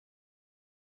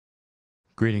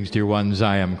Greetings, dear ones.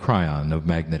 I am Kryon of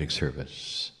Magnetic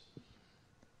Service.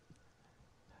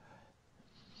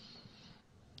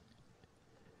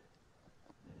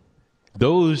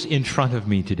 Those in front of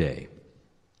me today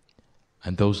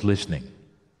and those listening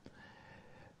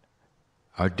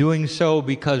are doing so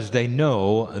because they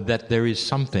know that there is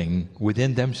something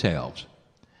within themselves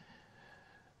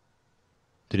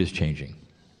that is changing.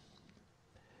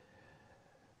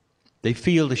 They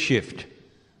feel the shift,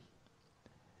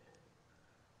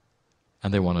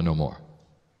 and they want to know more.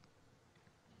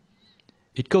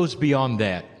 It goes beyond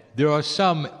that. There are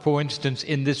some, for instance,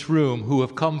 in this room who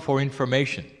have come for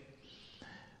information,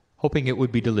 hoping it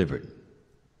would be delivered.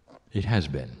 It has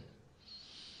been.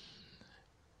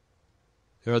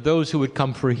 There are those who would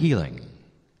come for healing,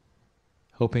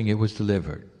 hoping it was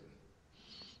delivered.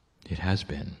 It has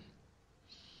been.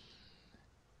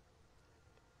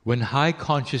 When high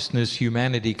consciousness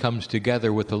humanity comes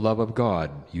together with the love of God,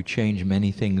 you change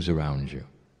many things around you.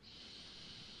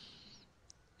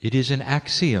 It is an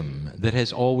axiom that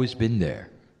has always been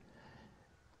there,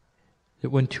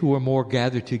 that when two or more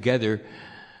gather together,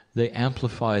 they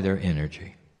amplify their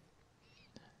energy.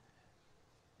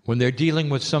 When they're dealing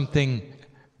with something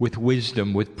with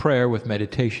wisdom, with prayer, with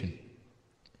meditation,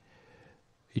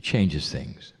 it changes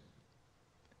things.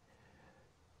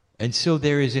 And so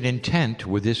there is an intent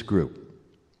with this group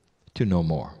to know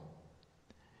more.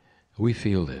 We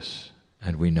feel this,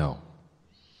 and we know.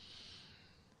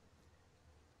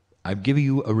 I've given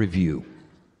you a review,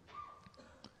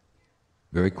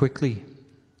 very quickly,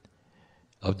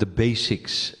 of the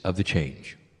basics of the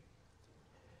change.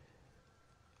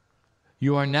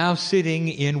 You are now sitting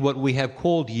in what we have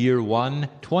called year one.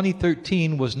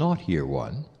 2013 was not year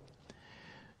one.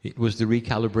 It was the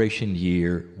recalibration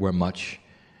year where much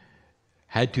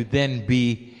had to then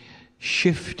be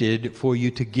shifted for you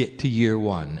to get to year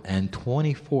one. And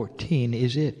 2014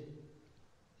 is it.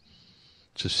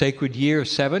 It's a sacred year,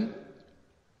 7.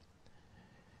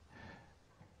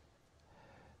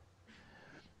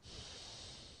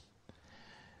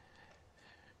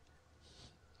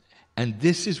 And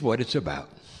this is what it's about.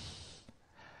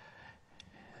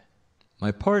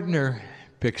 My partner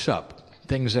picks up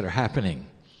things that are happening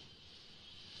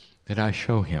that I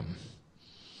show him.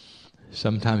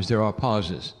 Sometimes there are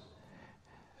pauses.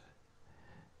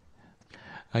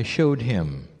 I showed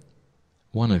him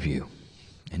one of you,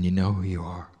 and you know who you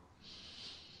are,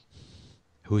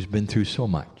 who's been through so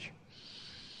much,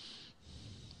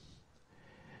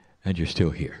 and you're still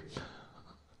here.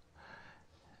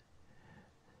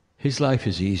 His life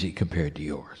is easy compared to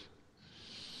yours.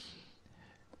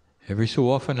 Every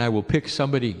so often I will pick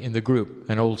somebody in the group,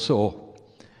 an old soul,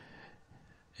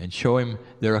 and show him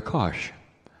their Akash.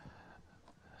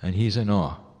 And he's in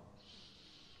awe.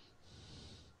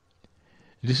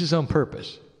 This is on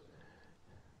purpose.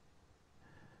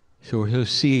 So he'll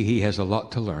see he has a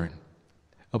lot to learn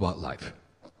about life.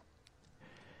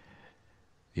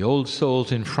 The old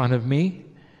souls in front of me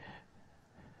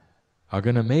are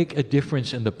going to make a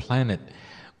difference in the planet,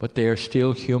 but they are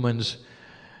still humans,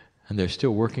 and they're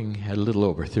still working at a little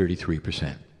over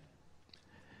 33%.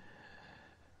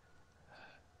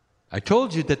 I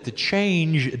told you that the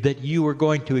change that you are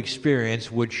going to experience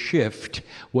would shift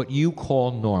what you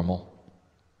call normal.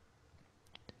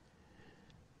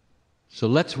 So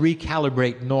let's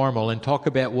recalibrate normal and talk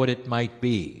about what it might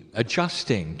be,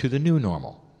 adjusting to the new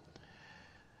normal.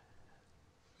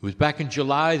 It was back in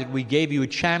July that we gave you a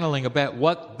channeling about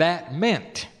what that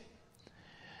meant.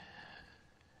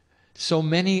 So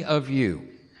many of you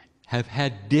have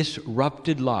had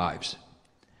disrupted lives,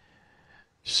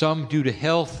 some due to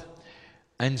health,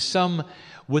 and some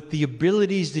with the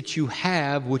abilities that you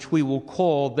have, which we will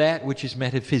call that which is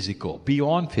metaphysical,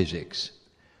 beyond physics.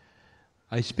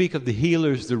 I speak of the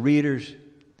healers, the readers,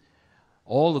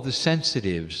 all of the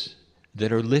sensitives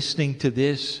that are listening to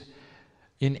this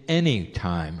in any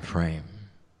time frame.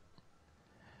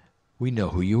 We know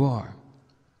who you are.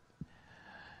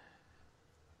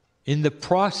 In the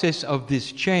process of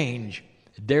this change,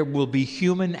 there will be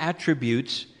human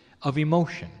attributes of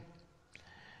emotion.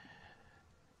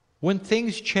 When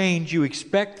things change, you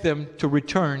expect them to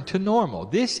return to normal.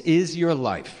 This is your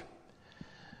life.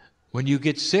 When you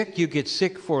get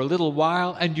sick for a little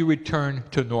while, and you return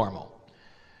to normal.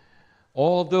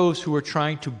 All those who are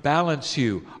trying to balance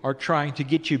you are trying to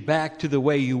get you back to the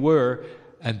way you were,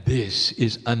 and this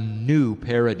is a new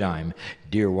paradigm,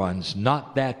 dear ones,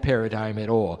 not that paradigm at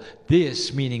all.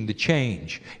 This, meaning the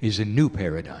change, is a new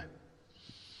paradigm.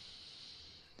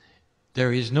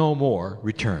 There is no more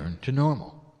return to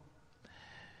normal.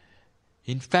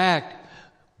 In fact,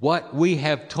 What we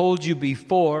have told you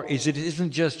before is it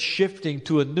isn't just shifting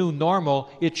to a new normal,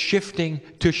 it's shifting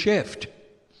to shift.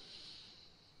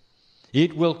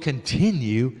 It will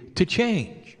continue to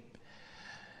change.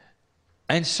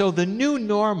 And so the new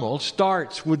normal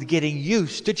starts with getting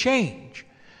used to change.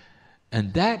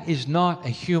 And that is not a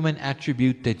human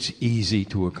attribute that's easy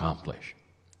to accomplish.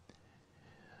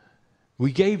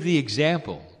 We gave the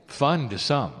example, fun to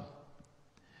some.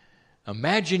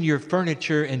 Imagine your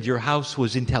furniture and your house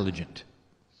was intelligent.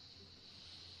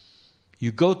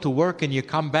 You go to work and you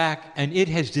come back and it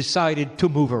has decided to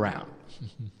move around.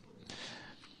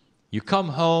 You come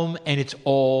home and it's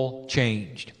all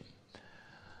changed.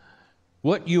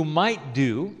 What you might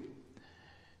do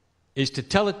is to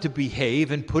tell it to behave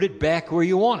and put it back where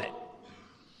you want it.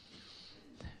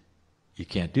 You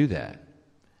can't do that.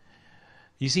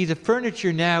 You see, the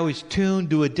furniture now is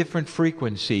tuned to a different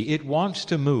frequency. It wants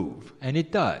to move, and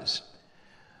it does.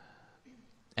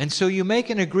 And so you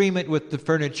make an agreement with the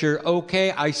furniture.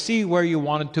 Okay, I see where you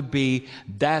want it to be.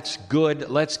 That's good.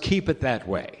 Let's keep it that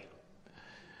way.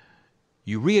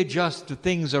 You readjust the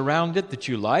things around it that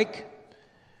you like,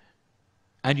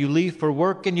 and you leave for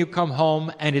work and you come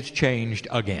home and it's changed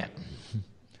again.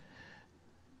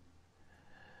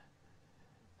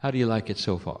 How do you like it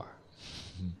so far?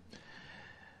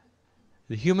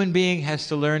 The human being has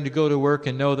to learn to go to work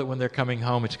and know that when they're coming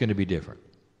home it's going to be different.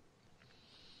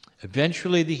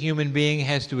 Eventually the human being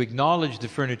has to acknowledge the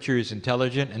furniture is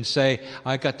intelligent and say,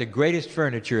 I got the greatest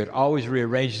furniture, it always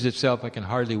rearranges itself, I can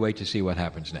hardly wait to see what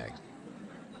happens next.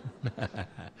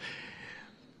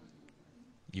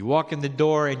 You walk in the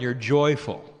door and you're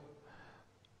joyful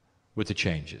with the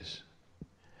changes.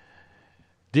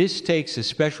 This takes a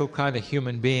special kind of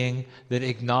human being that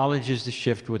acknowledges the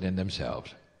shift within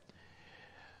themselves.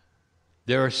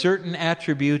 There are certain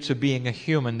attributes of being a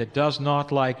human that does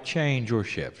not like change or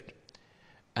shift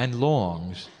and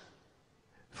longs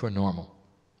for normal.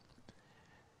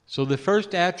 So the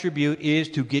first attribute is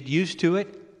to get used to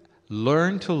it,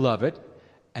 learn to love it,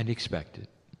 and expect it.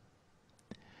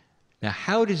 Now,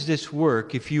 how does this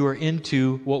work if you are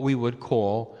into what we would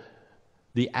call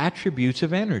the attributes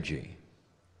of energy?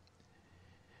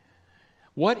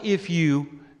 What if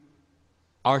you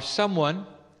are someone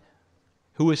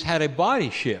who has had a body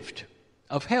shift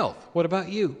of health? What about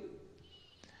you?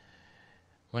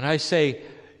 When I say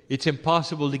it's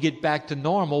impossible to get back to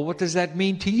normal, what does that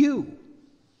mean to you?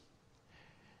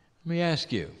 Let me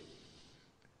ask you,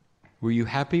 were you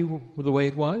happy with the way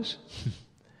it was?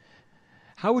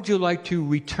 How would you like to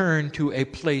return to a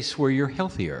place where you're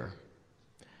healthier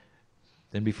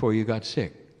than before you got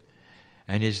sick?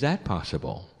 And is that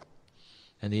possible?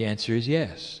 And the answer is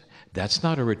yes. That's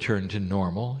not a return to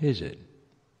normal, is it?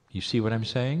 You see what I'm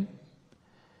saying?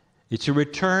 It's a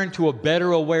return to a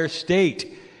better aware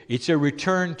state. It's a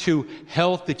return to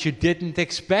health that you didn't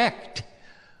expect.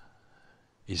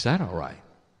 Is that all right?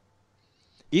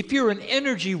 If you're an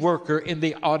energy worker in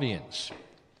the audience,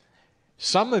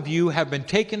 some of you have been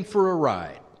taken for a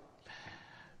ride.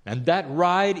 And that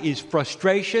ride is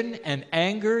frustration and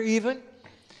anger even,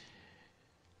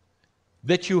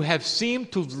 that you have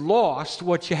seemed to have lost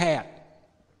what you had.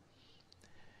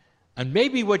 And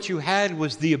maybe what you had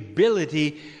was the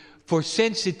ability for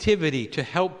sensitivity to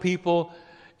help people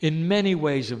in many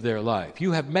ways of their life.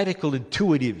 You have medical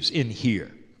intuitives in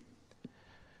here.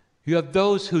 You have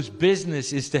those whose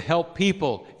business is to help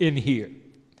people in here.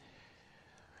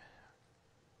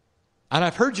 And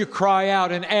I've heard you cry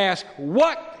out and ask,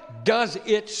 what does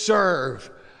it serve?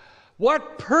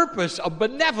 What purpose of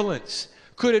benevolence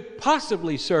could it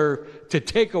possibly serve to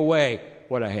take away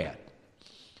what I had?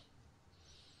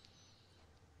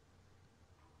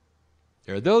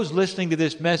 There are those listening to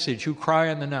this message who cry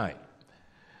in the night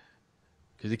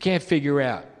because they can't figure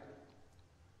out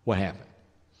what happened.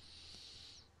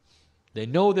 They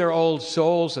know their old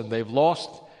souls and they've lost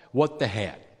what they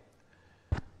had.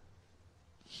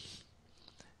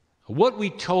 What we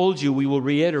told you, we will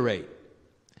reiterate.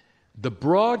 The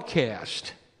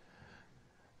broadcast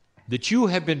that you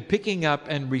have been picking up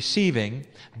and receiving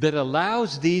that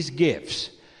allows these gifts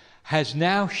has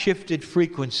now shifted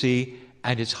frequency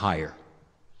and it's higher.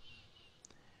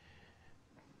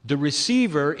 The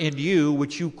receiver in you,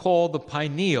 which you call the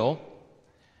pineal,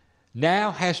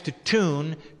 now has to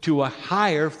tune to a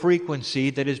higher frequency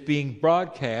that is being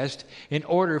broadcast in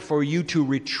order for you to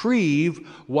retrieve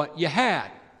what you had.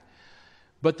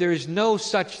 But there is no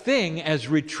such thing as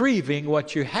retrieving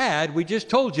what you had. We just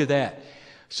told you that.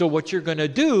 So what you're going to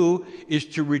do is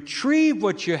to retrieve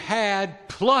what you had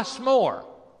plus more.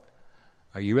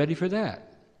 Are you ready for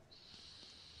that?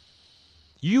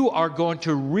 You are going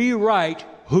to rewrite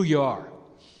who you are.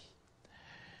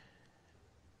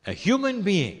 A human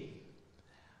being,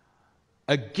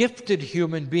 a gifted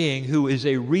human being who is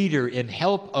a reader in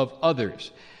help of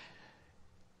others,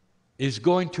 is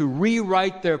going to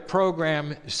rewrite their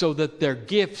program so that their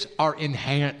gifts are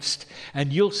enhanced.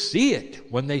 And you'll see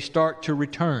it when they start to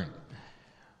return.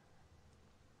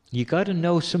 You got to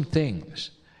know some things.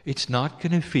 It's not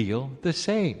going to feel the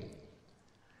same.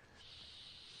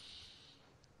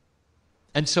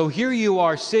 And so here you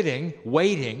are sitting,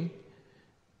 waiting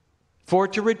for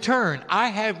it to return. I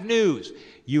have news.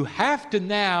 You have to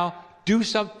now do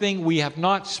something we have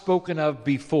not spoken of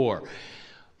before.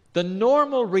 The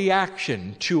normal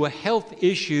reaction to a health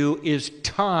issue is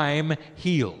time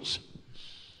heals.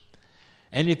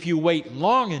 And if you wait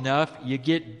long enough, you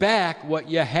get back what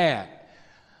you had.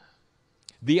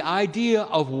 The idea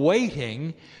of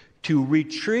waiting to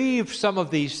retrieve some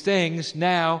of these things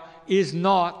now is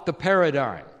not the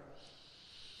paradigm.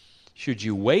 Should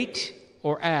you wait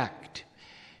or act?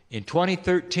 In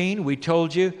 2013, we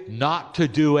told you not to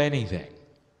do anything.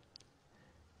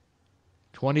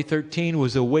 2013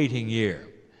 was a waiting year.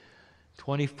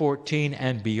 2014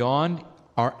 and beyond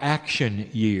are action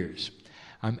years.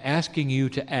 I'm asking you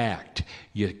to act.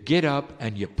 You get up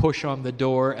and you push on the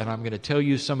door, and I'm going to tell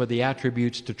you some of the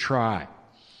attributes to try.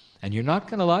 And you're not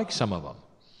going to like some of them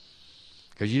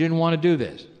because you didn't want to do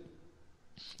this.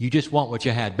 You just want what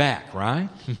you had back, right?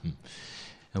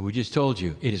 And we just told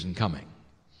you it isn't coming.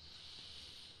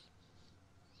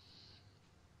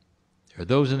 There are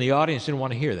those in the audience who didn't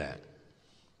want to hear that.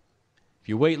 If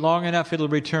you wait long enough, it'll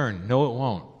return. No, it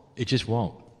won't. It just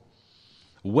won't.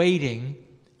 Waiting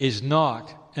is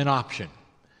not an option.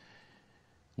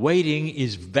 Waiting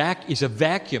is a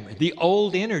vacuum. The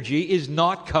old energy is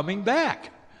not coming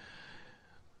back.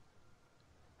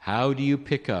 How do you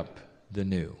pick up the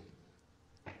new?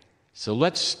 So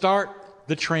let's start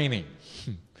the training.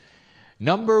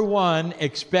 Number one,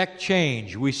 expect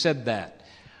change. We said that.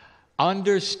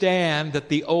 Understand that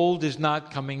the old is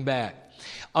not coming back.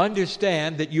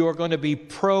 Understand that you're going to be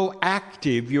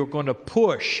proactive. You're going to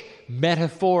push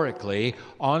metaphorically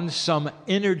on some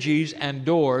energies and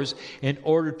doors in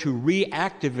order to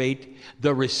reactivate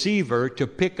the receiver to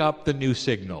pick up the new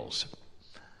signals.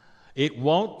 It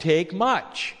won't take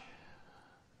much,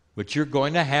 but you're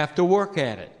going to have to work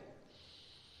at it.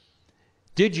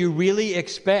 Did you really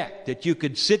expect that you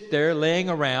could sit there laying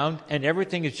around and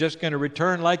everything is just going to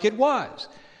return like it was?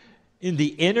 In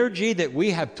the energy that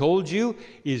we have told you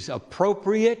is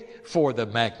appropriate for the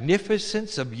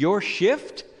magnificence of your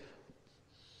shift?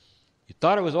 You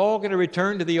thought it was all going to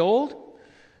return to the old?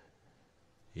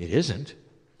 It isn't.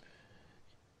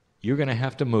 You're going to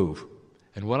have to move.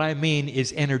 And what I mean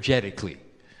is energetically.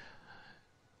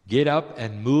 Get up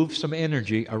and move some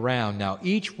energy around. Now,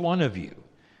 each one of you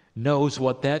knows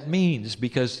what that means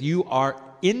because you are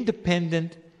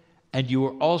independent and you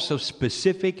are also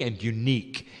specific and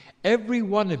unique. Every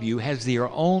one of you has their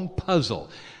own puzzle.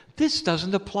 This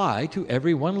doesn't apply to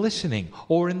everyone listening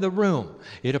or in the room.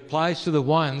 It applies to the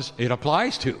ones it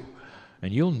applies to,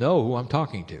 and you'll know who I'm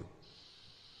talking to.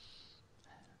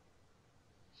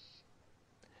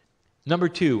 Number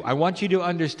two, I want you to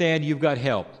understand you've got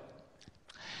help.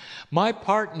 My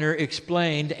partner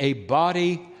explained a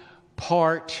body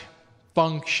part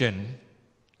function,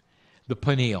 the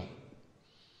pineal.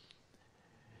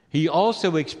 He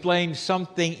also explained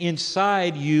something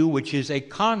inside you, which is a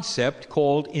concept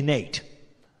called innate.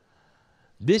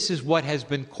 This is what has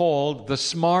been called the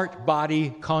smart body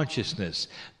consciousness.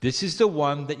 This is the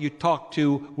one that you talk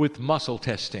to with muscle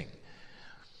testing.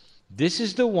 This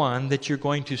is the one that you're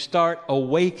going to start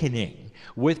awakening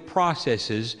with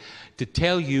processes to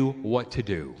tell you what to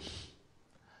do.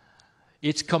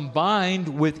 It's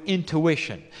combined with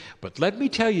intuition. But let me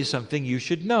tell you something you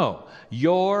should know.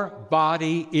 Your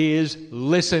body is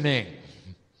listening.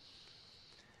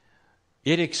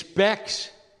 It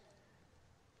expects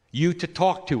you to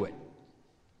talk to it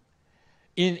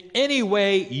in any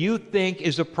way you think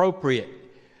is appropriate,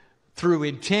 through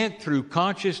intent, through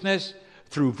consciousness,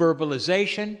 through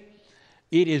verbalization.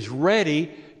 It is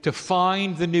ready to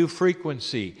find the new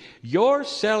frequency. Your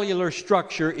cellular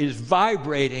structure is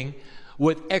vibrating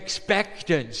with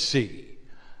expectancy.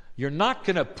 You're not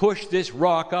going to push this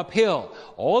rock uphill.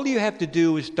 All you have to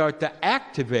do is start to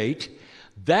activate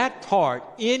that part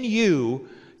in you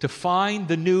to find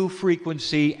the new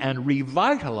frequency and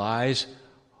revitalize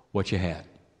what you had.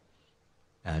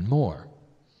 And more.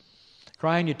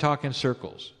 Kryon, you talk in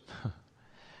circles.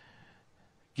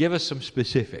 Give us some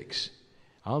specifics.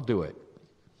 I'll do it.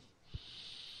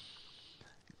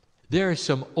 There are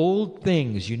some old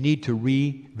things you need to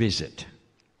revisit.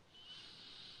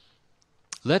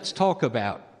 Let's talk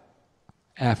about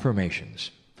affirmations.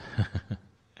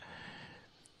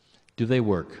 Do they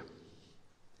work?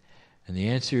 And the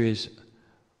answer is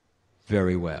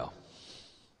very well.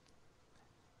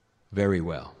 Very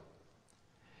well.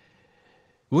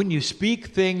 When you speak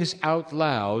things out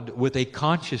loud with a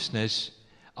consciousness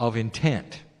of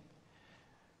intent,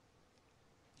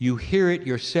 you hear it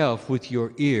yourself with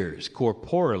your ears.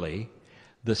 Corporally,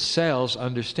 the cells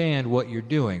understand what you're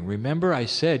doing. Remember, I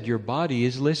said your body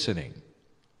is listening.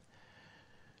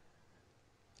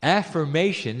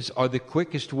 Affirmations are the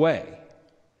quickest way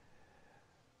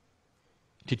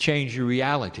to change your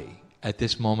reality at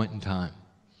this moment in time.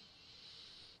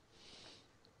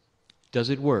 Does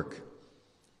it work?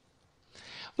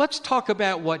 Let's talk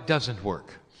about what doesn't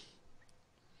work.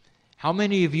 How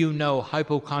many of you know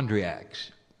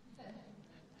hypochondriacs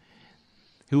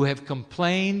who have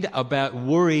complained about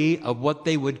worry of what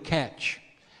they would catch?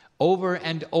 Over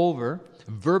and over,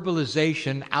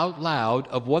 verbalization out loud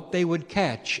of what they would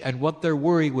catch and what their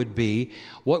worry would be,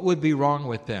 what would be wrong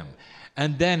with them.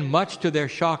 And then, much to their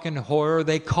shock and horror,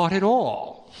 they caught it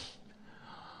all.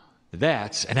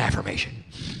 That's an affirmation.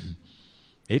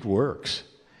 It works.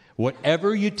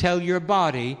 Whatever you tell your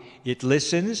body, it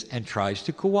listens and tries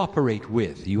to cooperate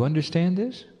with. You understand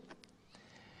this?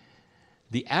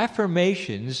 The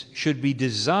affirmations should be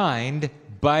designed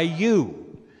by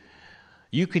you.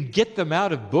 You can get them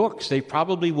out of books. They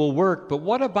probably will work. But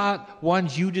what about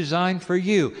ones you designed for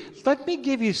you? Let me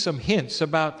give you some hints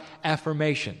about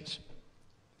affirmations.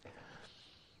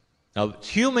 Now, it's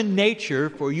human nature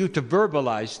for you to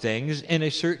verbalize things in a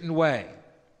certain way.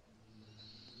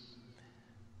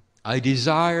 I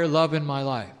desire love in my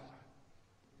life.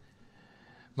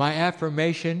 My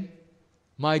affirmation,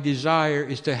 my desire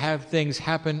is to have things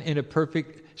happen in a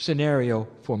perfect scenario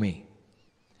for me.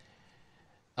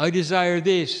 I desire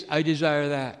this, I desire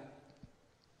that.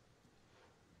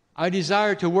 I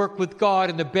desire to work with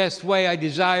God in the best way. I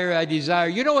desire.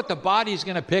 You know what the body's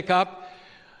going to pick up?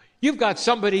 You've got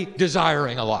somebody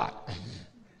desiring a lot.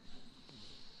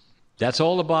 That's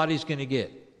all the body's going to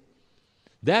get.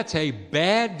 That's a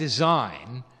bad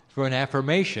design for an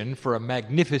affirmation for a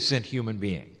magnificent human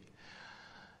being.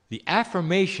 The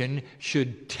affirmation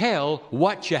should tell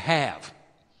what you have,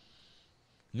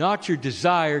 not your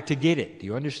desire to get it. Do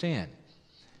you understand?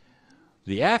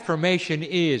 The affirmation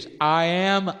is, I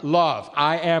am love,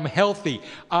 I am healthy,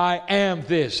 I am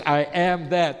this, I am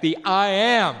that. The I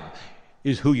am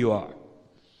is who you are.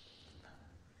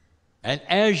 And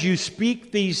as you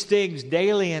speak these things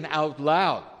daily and out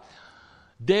loud,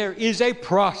 there is a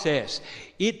process.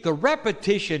 The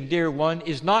repetition, dear one,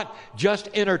 is not just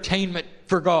entertainment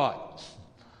for God.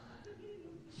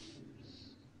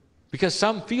 Because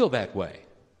some feel that way.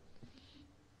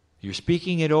 You're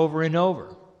speaking it over and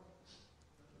over.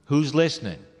 Who's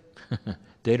listening?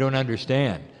 They don't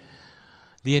understand.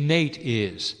 The innate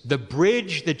is the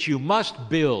bridge that you must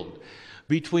build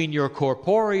between your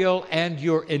corporeal and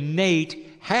your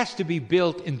innate has to be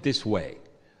built in this way.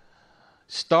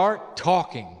 Start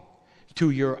talking to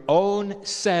your own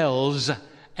selves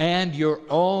and your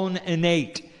own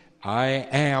innate. I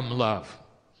am love.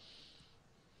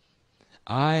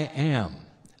 I am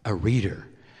a reader,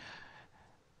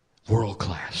 world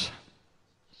class.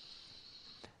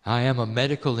 I am a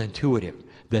medical intuitive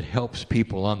that helps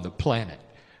people on the planet.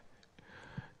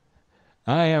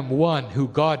 I am one who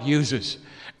God uses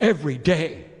every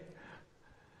day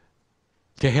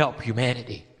to help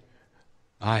humanity.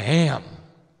 I am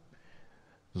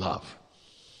love.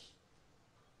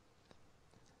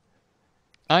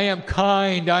 I am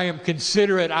kind, I am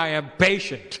considerate, I am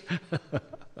patient.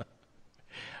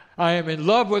 I am in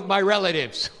love with my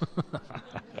relatives.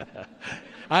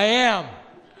 I am.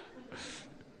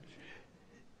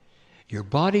 Your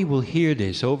body will hear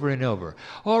this over and over.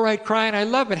 All right, Kryon, I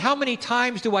love it. How many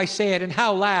times do I say it and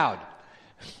how loud?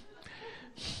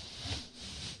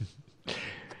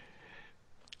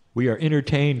 We are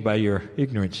entertained by your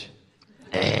ignorance.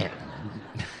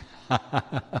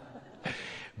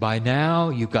 By now,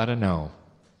 you've got to know.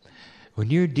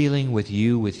 When you're dealing with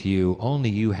you, only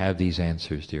you have these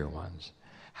answers, dear ones.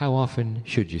 How often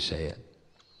should you say it?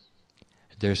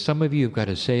 There's some of you who've got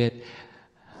to say it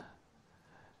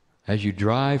as you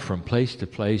drive from place to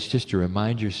place, just to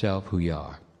remind yourself who you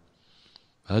are.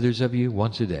 Others of you,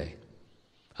 once a day.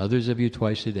 Others of you,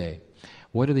 twice a day.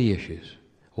 What are the issues?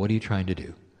 What are you trying to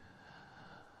do?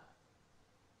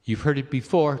 You've heard it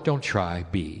before. Don't try.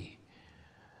 Be.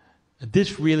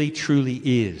 This really, truly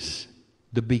is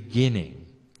the beginning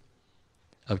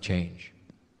of change.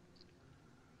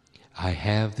 I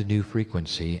have the new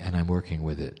frequency, and I'm working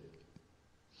with it.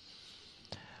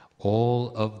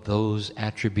 All of those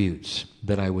attributes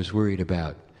that I was worried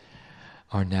about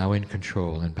are now in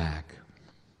control and back.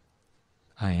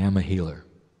 I am a healer.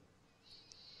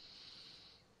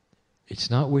 It's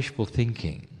not wishful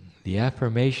thinking. The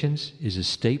affirmations is a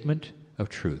statement of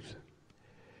truth.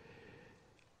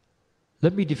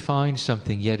 Let me define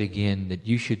something yet again that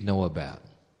you should know about.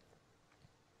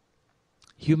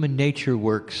 Human nature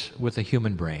works with a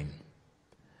human brain.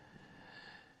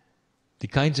 The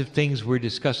kinds of things we're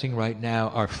discussing right now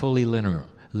are fully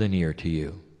linear to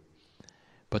you.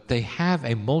 But they have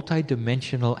a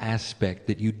multidimensional aspect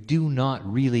that you do not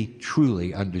really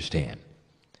truly understand.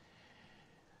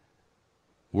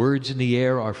 Words in the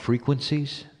air are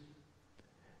frequencies.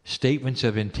 Statements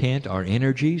of intent are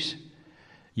energies.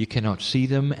 You cannot see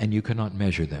them and you cannot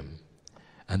measure them.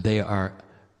 And they are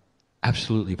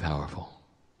absolutely powerful.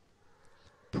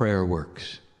 Prayer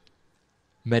works.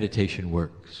 Meditation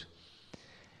works.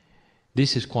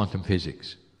 This is quantum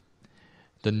physics.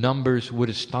 The numbers would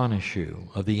astonish you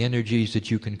of the energies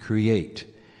that you can create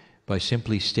by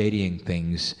simply stating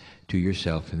things to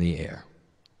yourself in the air.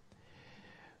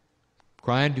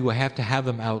 Kryon, do I have to have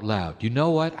them out loud? You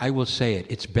know what? I will say it.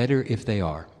 It's better if they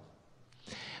are.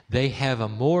 They have a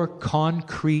more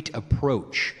concrete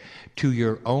approach to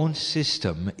your own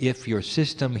system if your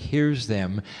system hears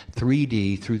them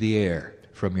 3D through the air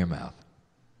from your mouth.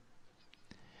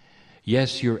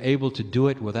 Yes, you're able to do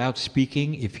it without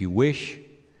speaking if you wish.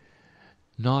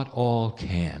 Not all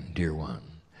can, dear one.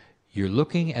 You're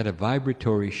looking at a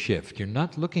vibratory shift. You're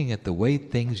not looking at the way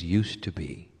things used to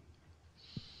be.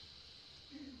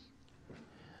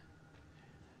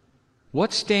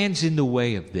 What stands in the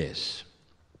way of this?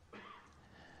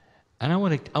 And I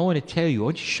want to tell you, I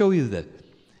want to show you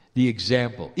the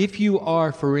example. If you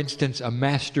are, for instance, a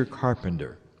master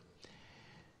carpenter,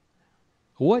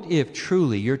 what if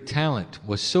truly your talent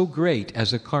was so great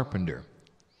as a carpenter?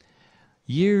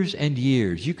 Years and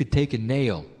years, you could take a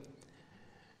nail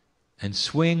and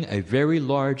swing a very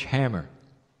large hammer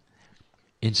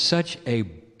in such a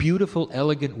beautiful,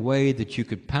 elegant way that you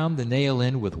could pound the nail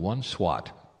in with one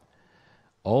swat.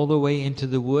 All the way into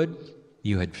the wood,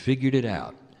 you had figured it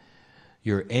out.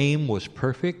 Your aim was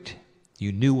perfect.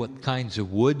 You knew what kinds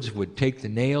of woods would take the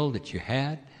nail that you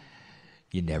had.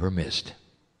 You never missed.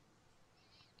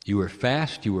 You were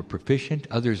fast, you were proficient.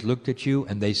 Others looked at you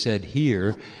and they said,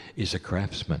 here is a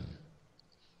craftsman.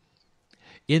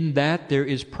 In that there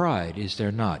is pride, is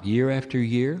there not? Year after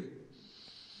year,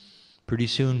 pretty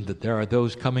soon that there are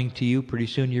those coming to you, pretty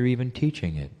soon you're even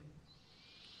teaching it.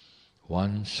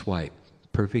 One swipe,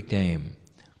 perfect aim.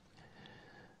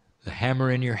 The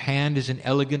hammer in your hand is an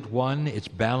elegant one. It's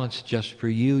balanced just for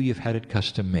you. You've had it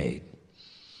custom made.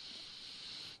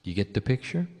 You get the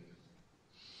picture?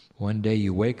 One day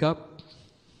you wake up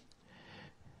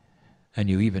and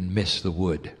you even miss the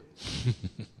wood.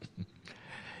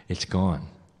 It's gone.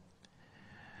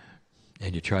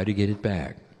 And you try to get it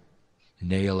back.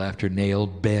 Nail after nail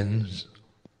bends.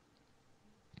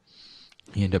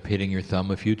 You end up hitting your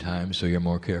thumb a few times, so you're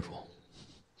more careful.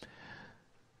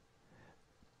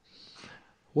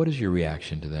 What is your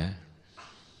reaction to that?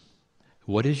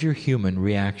 What is your human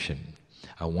reaction?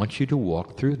 I want you to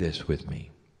walk through this with me.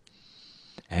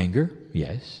 Anger?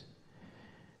 Yes.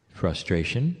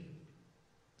 Frustration?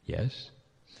 Yes.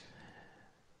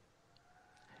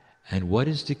 And what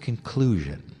is the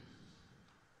conclusion?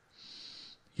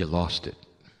 You lost it.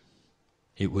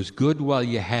 It was good while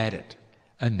you had it,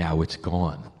 and now it's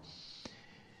gone.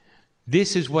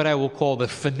 This is what I will call the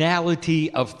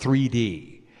finality of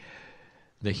 3D.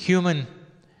 The human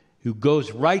who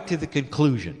goes right to the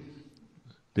conclusion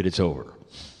that it's over.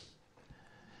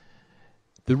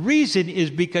 The reason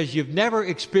is because you've never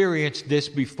experienced this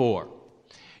before.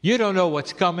 You don't know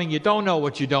what's coming. You don't know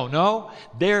what you don't know.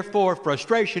 Therefore,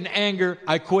 frustration, anger,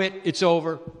 I quit, it's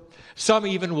over. Some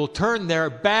even will turn their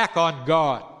back on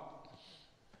God.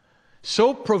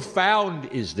 So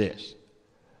profound is this.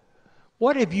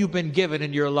 What have you been given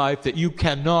in your life that you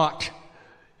cannot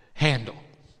handle?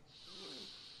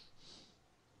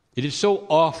 It is so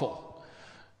awful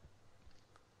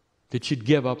that you'd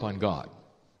give up on God.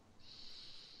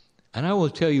 And I will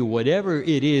tell you, whatever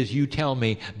it is you tell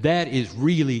me, that is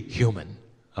really human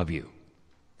of you.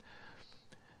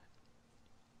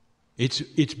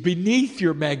 It's beneath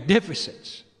your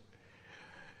magnificence.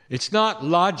 It's not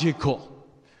logical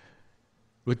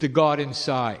with the God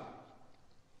inside.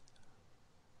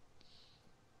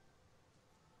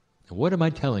 And what am I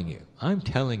telling you? I'm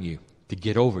telling you to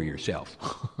get over yourself.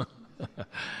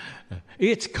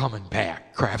 It's coming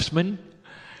back, craftsman.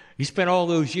 You spent all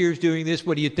those years doing this.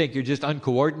 What do you think? You're just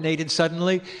uncoordinated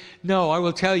suddenly? No, I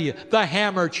will tell you, the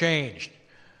hammer changed.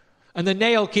 And the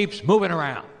nail keeps moving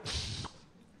around.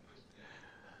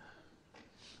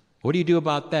 What do you do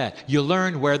about that? You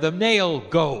learn where the nail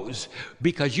goes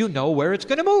because you know where it's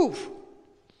going to move.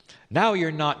 Now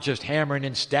you're not just hammering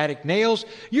in static nails,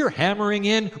 you're hammering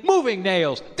in moving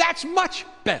nails. That's much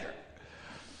better.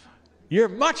 You're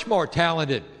much more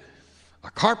talented. A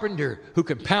carpenter who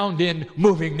can pound in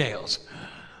moving nails.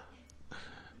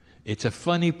 It's a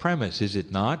funny premise, is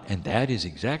it not? And that is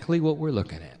exactly what we're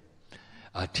looking at.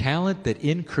 A talent that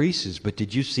increases, but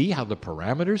did you see how the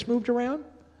parameters moved around?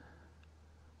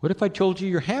 What if I told you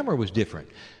your hammer was different?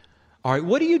 All right,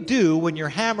 what do you do when your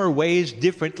hammer weighs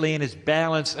differently and is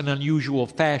balanced in an unusual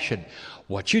fashion?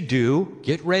 What you do,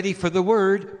 get ready for the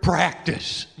word,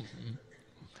 practice.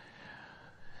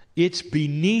 It's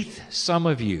beneath some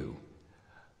of you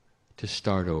to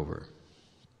start over.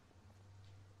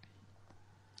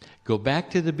 Go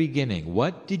back to the beginning.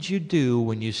 What did you do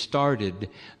when you started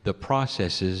the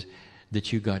processes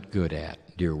that you got good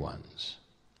at, dear ones?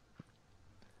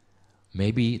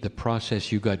 Maybe the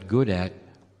process you got good at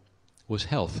was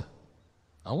health.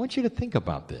 I want you to think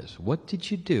about this. What did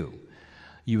you do?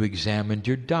 You examined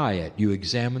your diet. You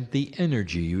examined the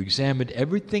energy. You examined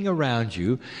everything around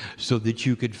you so that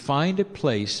you could find a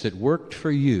place that worked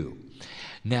for you.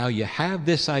 Now you have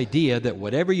this idea that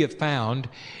whatever you found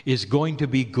is going to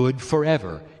be good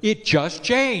forever. It just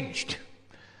changed.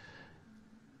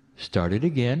 Start it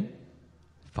again.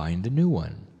 Find a new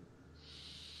one.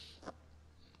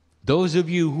 Those of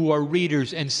you who are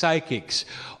readers and psychics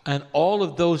and all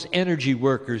of those energy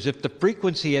workers, if the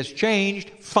frequency has changed,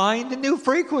 find a new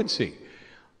frequency.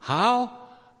 How?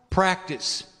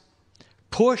 Practice.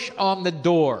 Push on the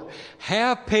door.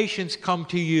 Have patients come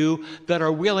to you that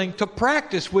are willing to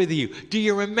practice with you. Do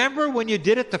you remember when you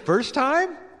did it the first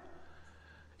time?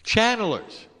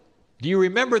 Channelers. Do you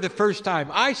remember the first time?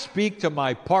 I speak to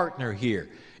my partner here.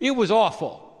 It was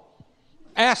awful.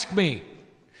 Ask me.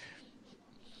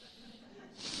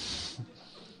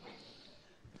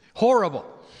 Horrible.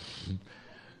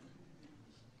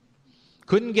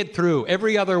 Couldn't get through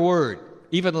every other word,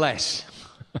 even less.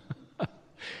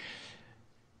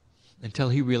 Until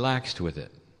he relaxed with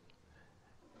it.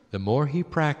 The more he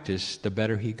practiced, the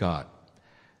better he got.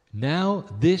 Now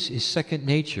this is second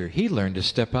nature. He learned to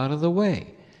step out of the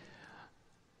way.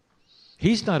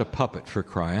 He's not a puppet for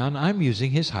Kryon. I'm using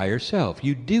his higher self.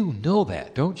 You do know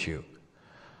that, don't you?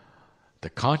 The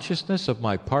consciousness of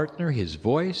my partner, his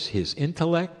voice, his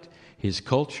intellect, his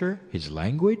culture, his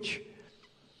language,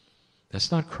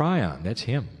 that's not Kryon, that's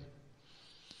him.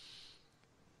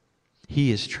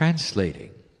 He is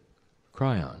translating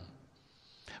Kryon.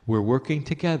 We're working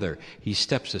together. He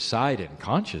steps aside in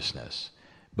consciousness,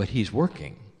 but he's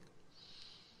working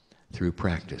through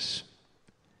practice.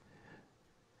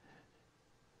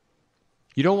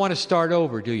 You don't want to start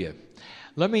over, do you?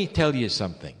 Let me tell you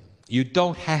something. You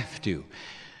don't have to.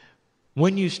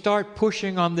 When you start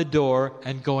pushing on the door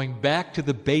and going back to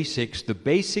the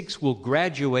basics will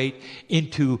graduate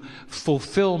into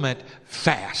fulfillment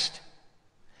fast.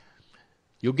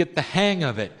 You'll get the hang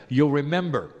of it. You'll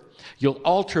remember. You'll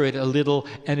alter it a little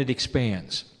and it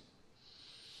expands.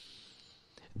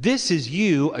 This is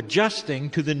you adjusting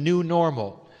to the new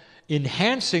normal,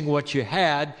 enhancing what you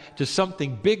had to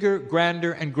something bigger,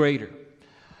 grander, and greater.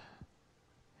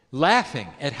 Laughing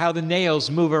at how the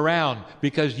nails move around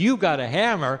because you got a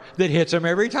hammer that hits them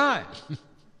every time.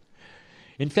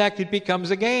 In fact, it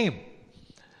becomes a game.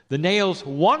 The nails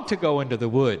want to go into the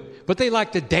wood, but they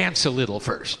like to dance a little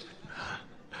first.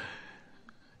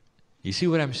 You see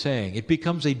what I'm saying? It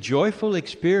becomes a joyful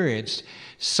experience,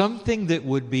 something that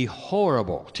would be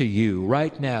horrible to you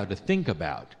right now to think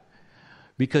about,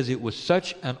 because it was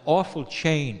such an awful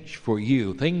change for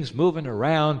you. Things moving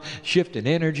around, shifting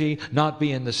energy, not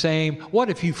being the same. What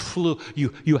if you flew,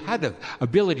 you had the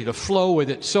ability to flow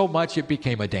with it so much it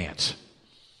became a dance?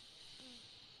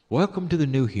 Welcome to the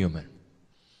new human.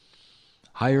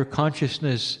 Higher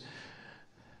consciousness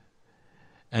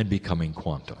and becoming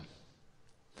quantum.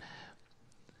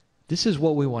 This is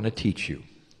what we want to teach you.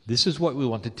 This is what we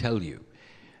want to tell you.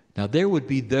 Now, there would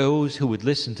be those who would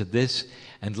listen to this,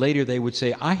 and later they would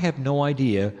say, I have no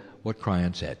idea what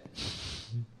Kryon said.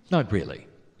 Not really.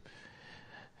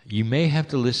 You may have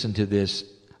to listen to this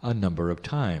a number of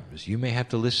times. You may have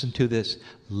to listen to this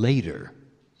later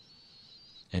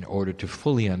in order to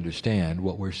fully understand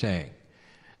what we're saying.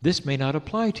 This may not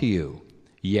apply to you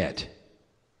yet.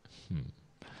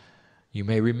 You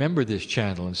may remember this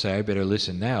channel and say, I better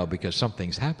listen now because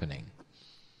something's happening.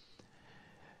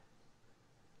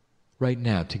 Right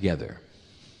now, together,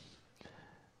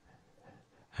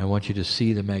 I want you to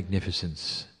see the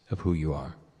magnificence of who you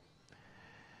are.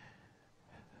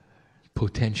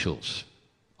 Potentials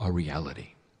are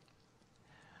reality.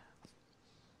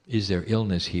 Is there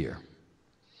illness here?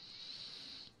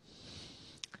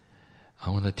 I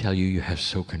want to tell you, you have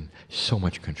so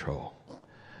much control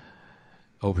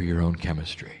over your own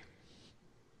chemistry.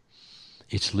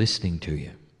 It's listening to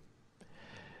you.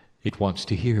 It wants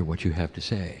to hear what you have to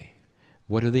say.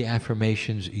 What are the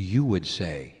affirmations you would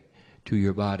say to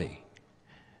your body?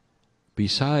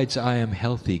 Besides, I am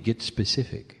healthy, get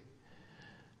specific.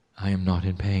 I am not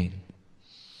in pain.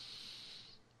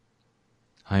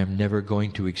 I am never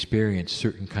going to experience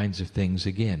certain kinds of things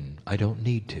again. I don't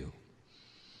need to.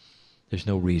 There's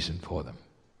no reason for them.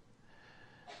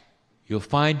 You'll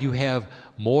find you have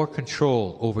more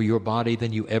control over your body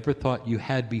than you ever thought you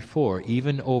had before,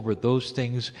 even over those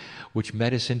things which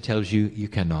medicine tells you you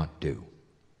cannot do.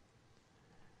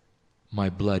 My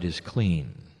blood is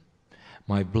clean.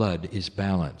 My blood is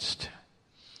balanced.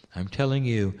 I'm telling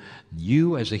you,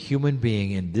 you as a human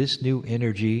being in this new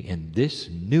energy,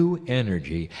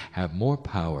 have more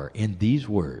power in these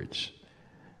words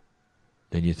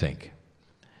than you think.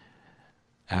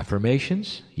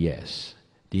 Affirmations? Yes.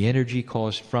 The energy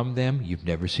caused from them, you've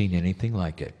never seen anything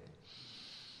like it.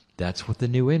 That's what the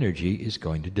new energy is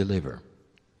going to deliver.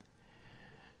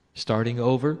 Starting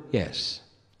over? Yes.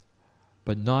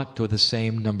 But not to the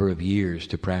same number of years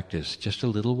to practice, just a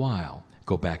little while.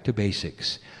 Go back to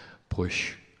basics.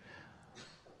 Push.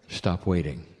 Stop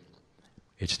waiting.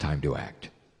 It's time to act.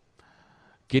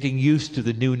 Getting used to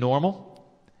the new normal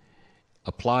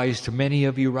applies to many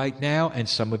of you right now and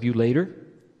some of you later.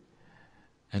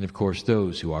 And of course,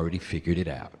 those who already figured it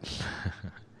out.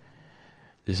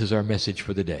 This is our message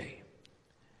for the day.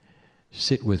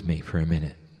 Sit with me for a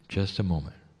minute, just a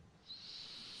moment.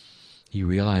 You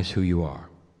realize who you are.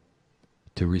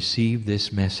 To receive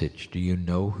this message, do you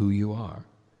know who you are?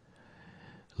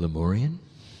 Lemurian?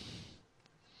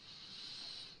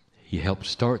 He helped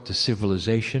start the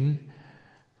civilization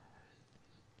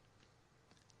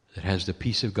that has the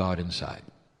peace of God inside.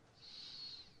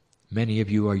 Many of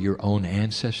you are your own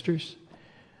ancestors.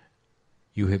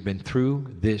 You have been through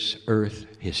this earth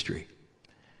history.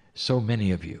 So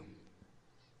many of you.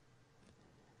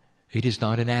 It is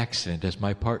not an accident as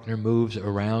my partner moves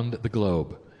around the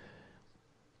globe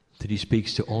that he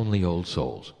speaks to only old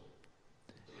souls.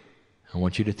 I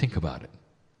want you to think about it.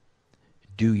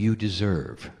 Do you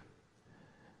deserve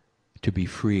to be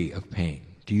free of pain?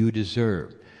 Do you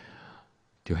deserve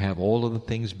to have all of the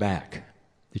things back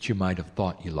that you might have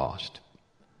thought you lost?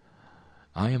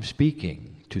 I am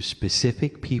speaking to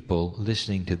specific people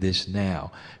listening to this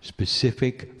now,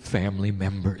 specific family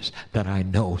members that I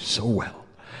know so well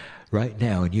right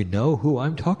now, and you know who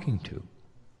I'm talking to.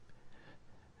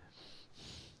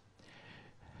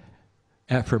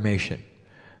 Affirmation.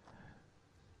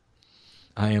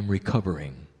 I am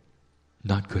recovering,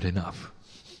 not good enough.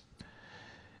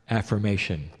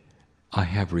 Affirmation. I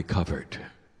have recovered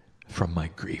from my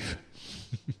grief.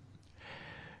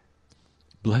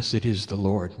 Blessed is the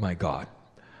Lord my God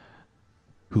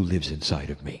who lives inside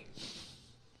of me.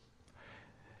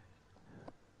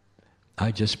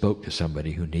 I just spoke to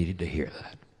somebody who needed to hear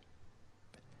that.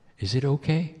 Is it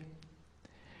okay?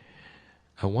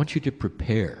 I want you to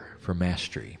prepare for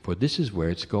mastery, for this is where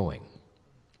it's going.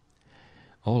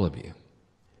 All of you,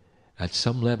 at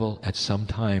some level, at some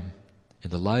time,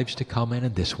 in the lives to come and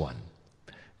in this one,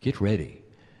 get ready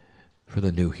for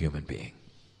the new human being.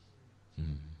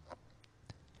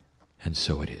 And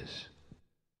so it is.